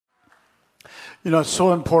You know, it's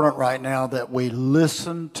so important right now that we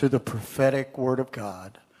listen to the prophetic word of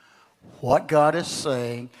God, what God is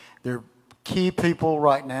saying. There are key people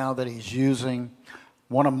right now that he's using.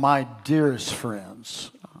 One of my dearest friends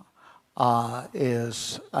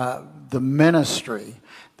is the ministry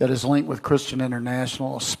that is linked with Christian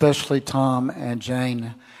International, especially Tom and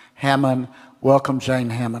Jane Hamon. Welcome Jane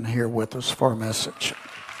Hamon here with us for a message.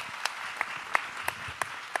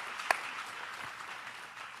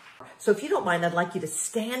 So if you don't mind, I'd like you to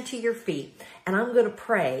stand to your feet, and I'm going to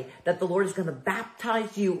pray that the Lord is going to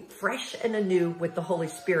baptize you fresh and anew with the Holy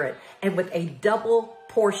Spirit and with a double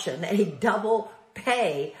portion, a double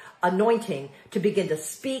pay anointing to begin to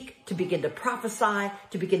speak, to begin to prophesy,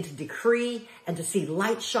 to begin to decree, and to see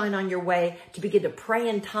light shine on your way, to begin to pray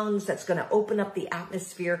in tongues that's going to open up the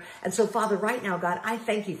atmosphere. And so, Father, right now, God, I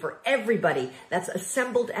thank you for everybody that's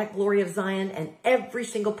assembled at Glory of Zion and every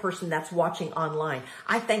single person that's watching online.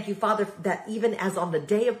 I thank you, Father, that even as on the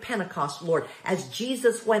day of Pentecost, Lord, as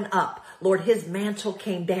Jesus went up, Lord, his mantle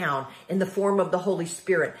came down in the form of the Holy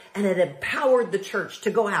Spirit, and it empowered the church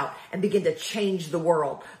to go out and begin to change the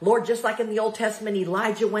world. Lord, just like in the Old Testament,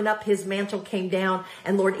 Elijah went up, his mantle came down,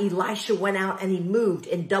 and Lord, Elisha went out and he moved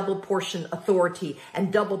in double portion authority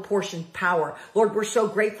and double portion power. Lord, we're so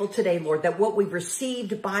grateful today, Lord, that what we've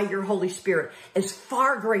received by your Holy Spirit is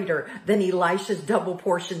far greater than Elisha's double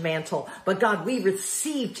portion mantle. But God, we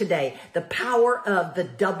receive today the power of the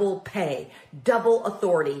double pay, double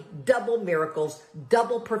authority, double miracles,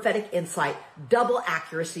 double prophetic insight, double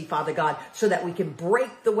accuracy, Father God, so that we can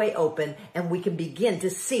break the way open and we can begin to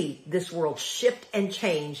see this world shift and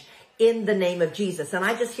change in the name of Jesus. And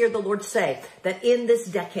I just hear the Lord say that in this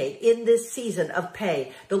decade, in this season of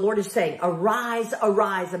pay, the Lord is saying, arise,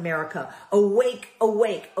 arise, America. Awake,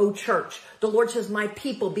 awake, O church. The Lord says, my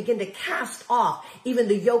people, begin to cast off even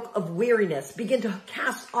the yoke of weariness. Begin to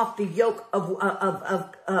cast off the yoke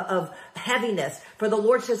of heaviness. For the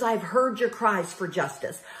Lord says, I've heard your cries for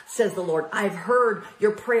justice, says the Lord. I've heard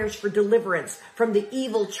your prayers for deliverance from the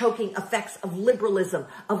evil choking effects of liberalism,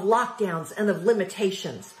 of lockdowns, and of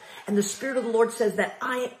limitations. And the Spirit of the Lord says that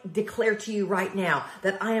I declare to you right now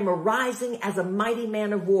that I am arising as a mighty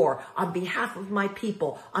man of war on behalf of my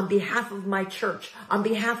people, on behalf of my church, on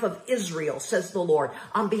behalf of Israel, says the Lord,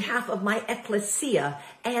 on behalf of my ecclesia,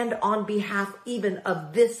 and on behalf even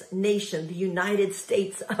of this nation, the United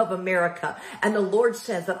States of America. And the Lord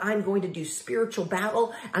says that I'm going to do spiritual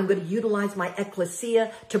battle. I'm going to utilize my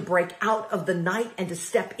ecclesia to break out of the night and to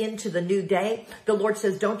step into the new day. The Lord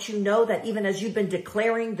says, don't you know that even as you've been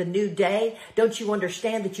declaring the new day, don't you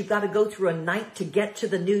understand that you've got to go through a night to get to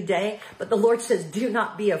the new day? But the Lord says, do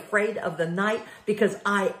not be afraid of the night, because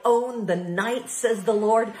I own the night, says the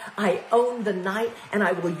Lord. I own the night, and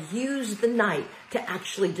I will use the night to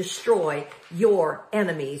actually destroy your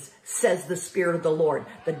enemies, says the Spirit of the Lord.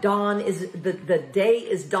 The day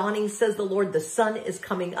is dawning, says the Lord. The sun is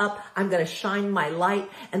coming up. I'm going to shine my light.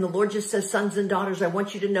 And the Lord just says, sons and daughters, I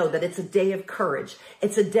want you to know that it's a day of courage.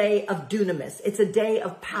 It's a day of dunamis. It's a day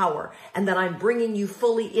of power. And that I'm bringing you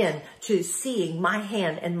fully in to seeing my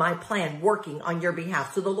hand and my plan working on your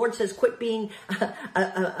behalf. So the Lord says, quit being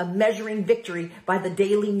a measuring victory by the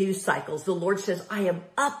daily news cycles. The Lord says, I am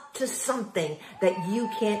up to something that you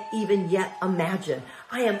can't even yet imagine.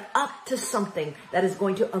 I am up to something that is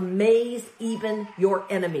going to amaze even your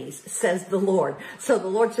enemies, says the Lord. So the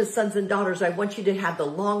Lord says, sons and daughters, I want you to have the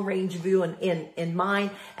long range view in mind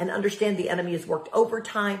and understand the enemy has worked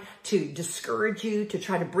overtime to discourage you, to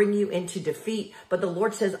try to bring you into defeat. But the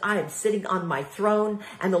Lord says, I am sitting on my throne.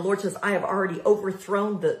 And the Lord says, I have already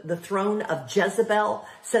overthrown the throne of Jezebel,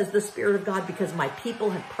 says the Spirit of God, because my people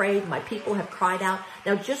have prayed, my people have cried out.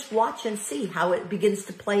 Now just watch and see how it begins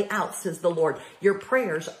to play out, says the Lord. Your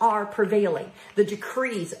prayers are prevailing. The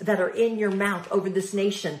decrees that are in your mouth over this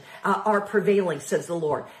nation are prevailing, says the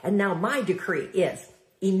Lord. And now my decree is,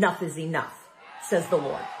 enough is enough, says the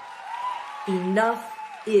Lord. Enough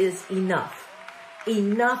is enough.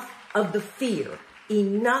 Enough of the fear.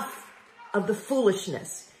 Enough of the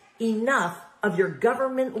foolishness. Enough of your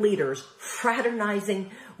government leaders fraternizing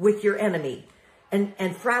with your enemy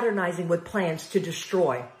and fraternizing with plans to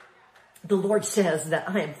destroy. The Lord says that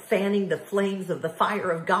I am fanning the flames of the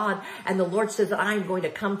fire of God. And the Lord says that I am going to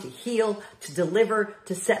come to heal, to deliver,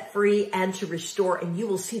 to set free, and to restore. And you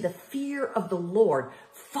will see the fear of the Lord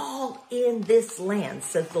fall in this land,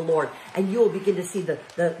 says the Lord. And you will begin to see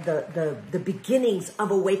the beginnings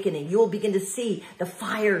of awakening. You will begin to see the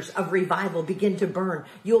fires of revival begin to burn.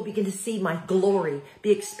 You will begin to see my glory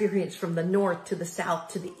be experienced from the north to the south,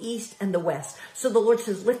 to the east and the west. So the Lord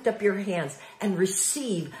says, lift up your hands and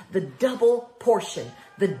receive the double portion,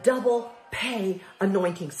 the double pay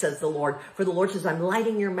anointing, says the Lord. For the Lord says, I'm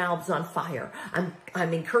lighting your mouths on fire.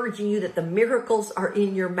 I'm encouraging you that the miracles are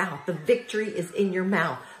in your mouth. The victory is in your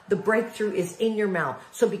mouth. The breakthrough is in your mouth.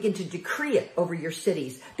 So begin to decree it over your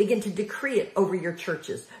cities. Begin to decree it over your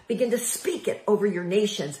churches. Begin to speak it over your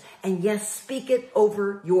nations. And yes, speak it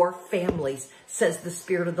over your families, says the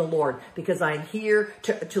Spirit of the Lord, because I'm here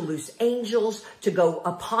to loose angels to go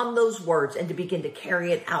upon those words and to begin to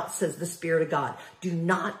carry it out, says the Spirit of God. Do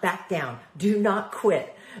not back down. Do not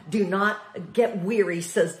quit. Do not get weary,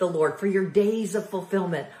 says the Lord, for your days of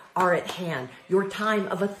fulfillment are at hand. Your time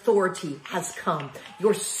of authority has come.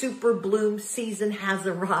 Your super bloom season has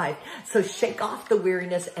arrived. So shake off the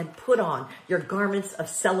weariness and put on your garments of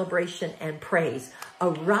celebration and praise.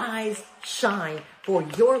 Arise, shine, for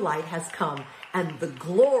your light has come, and the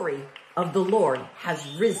glory of the Lord has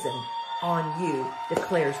risen on you,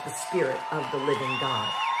 declares the Spirit of the living God.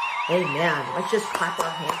 Amen. Let's just clap our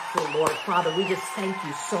hands to the Lord. Father, we just thank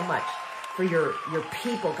you so much for your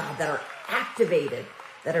people, God, that are activated,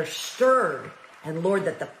 that are stirred. And Lord,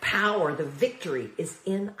 that the power, the victory is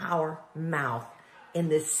in our mouth in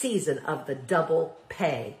this season of the double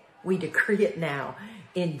pay. We decree it now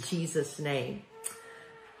in Jesus' name.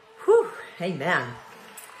 Whew, amen.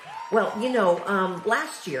 Well, you know,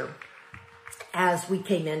 last year, as we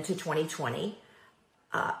came into 2020,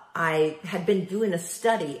 I had been doing a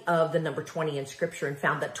study of the number 20 in Scripture and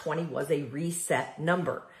found that 20 was a reset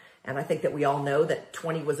number. And I think that we all know that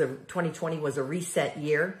 2020 was a reset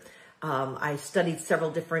year. I studied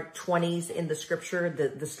several different 20s in the Scripture.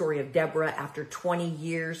 The story of Deborah, after 20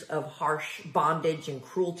 years of harsh bondage and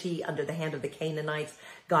cruelty under the hand of the Canaanites,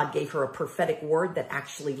 God gave her a prophetic word that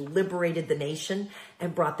actually liberated the nation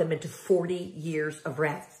and brought them into 40 years of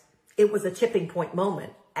rest. It was a tipping point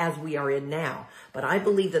moment, as we are in now. But I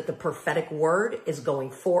believe that the prophetic word is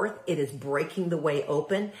going forth. It is breaking the way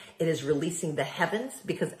open. It is releasing the heavens,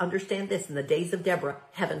 because understand this, in the days of Deborah,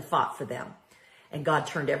 heaven fought for them. And God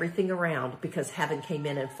turned everything around because heaven came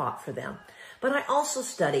in and fought for them. But I also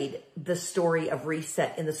studied the story of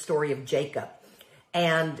reset in the story of Jacob.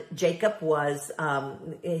 And Jacob was,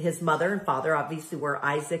 his mother and father obviously were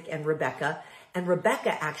Isaac and Rebekah. And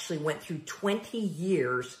Rebekah actually went through 20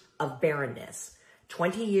 years of barrenness.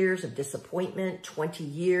 20 years of disappointment, 20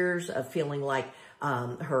 years of feeling like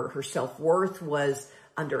her self-worth was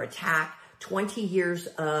under attack, 20 years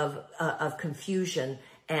of confusion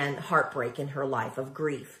and heartbreak in her life, of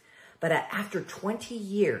grief. But after 20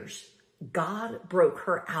 years, God broke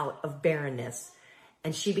her out of barrenness,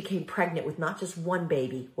 and she became pregnant with not just one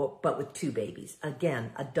baby, but with two babies.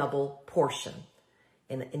 Again, a double portion.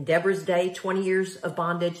 In Deborah's day, 20 years of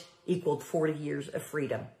bondage equaled 40 years of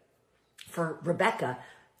freedom. For Rebekah,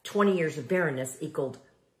 20 years of barrenness equaled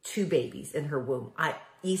two babies in her womb,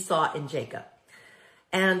 Esau and Jacob.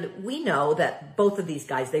 And we know that both of these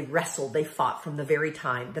guys, they wrestled, they fought from the very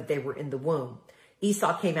time that they were in the womb.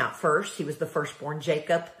 Esau came out first. He was the firstborn.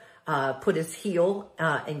 Jacob put his heel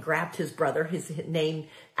and grabbed his brother. His name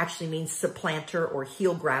actually means supplanter or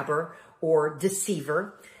heel grabber or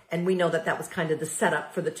deceiver. And we know that that was kind of the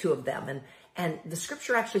setup for the two of them. And the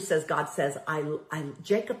Scripture actually says, God says,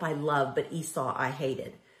 Jacob I love, but Esau I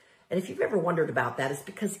hated. And if you've ever wondered about that, it's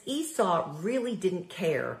because Esau really didn't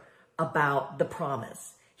care about the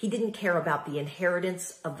promise. He didn't care about the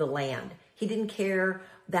inheritance of the land. He didn't care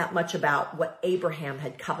that much about what Abraham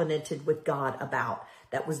had covenanted with God about,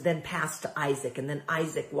 that was then passed to Isaac. And then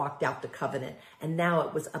Isaac walked out the covenant. And now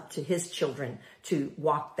it was up to his children to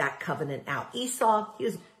walk that covenant out. Esau, he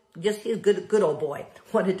was a good old boy.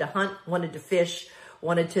 Wanted to hunt, wanted to fish,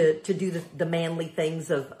 wanted to do the manly things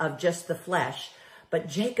of just the flesh. But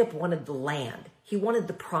Jacob wanted the land. He wanted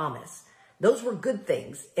the promise. Those were good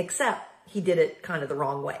things, except he did it kind of the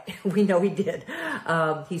wrong way. We know he did.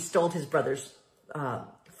 He stole his brother's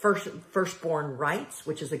firstborn rights,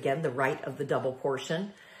 which is, again, the right of the double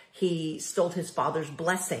portion. He stole his father's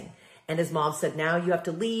blessing. And his mom said, now you have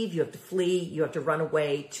to leave, you have to flee, you have to run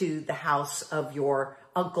away to the house of your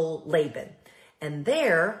uncle Laban. And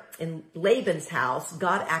there, in Laban's house,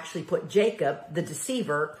 God actually put Jacob, the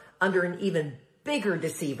deceiver, under an even bigger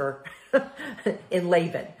deceiver in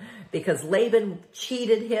Laban. Because Laban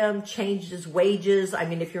cheated him, changed his wages. I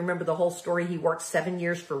mean, if you remember the whole story, he worked 7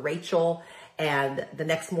 years for Rachel. And the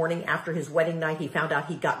next morning after his wedding night, he found out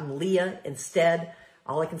he'd gotten Leah instead.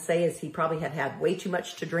 All I can say is he probably had way too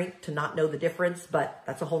much to drink to not know the difference, but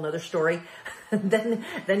that's a whole nother story. Then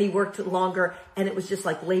he worked longer, and it was just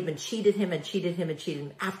like Laban cheated him and cheated him and cheated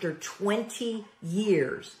him. After 20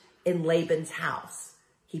 years in Laban's house,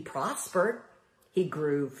 he prospered. He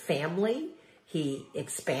grew family. He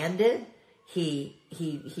expanded. He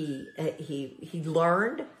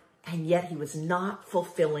learned, and yet he was not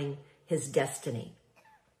fulfilling his destiny.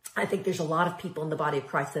 I think there's a lot of people in the body of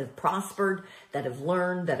Christ that have prospered, that have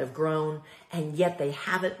learned, that have grown, and yet they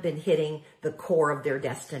haven't been hitting the core of their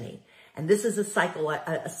destiny. And this is a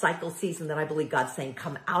cycle season that I believe God's saying,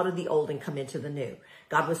 come out of the old and come into the new.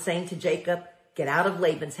 God was saying to Jacob, get out of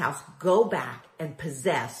Laban's house, go back and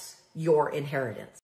possess your inheritance.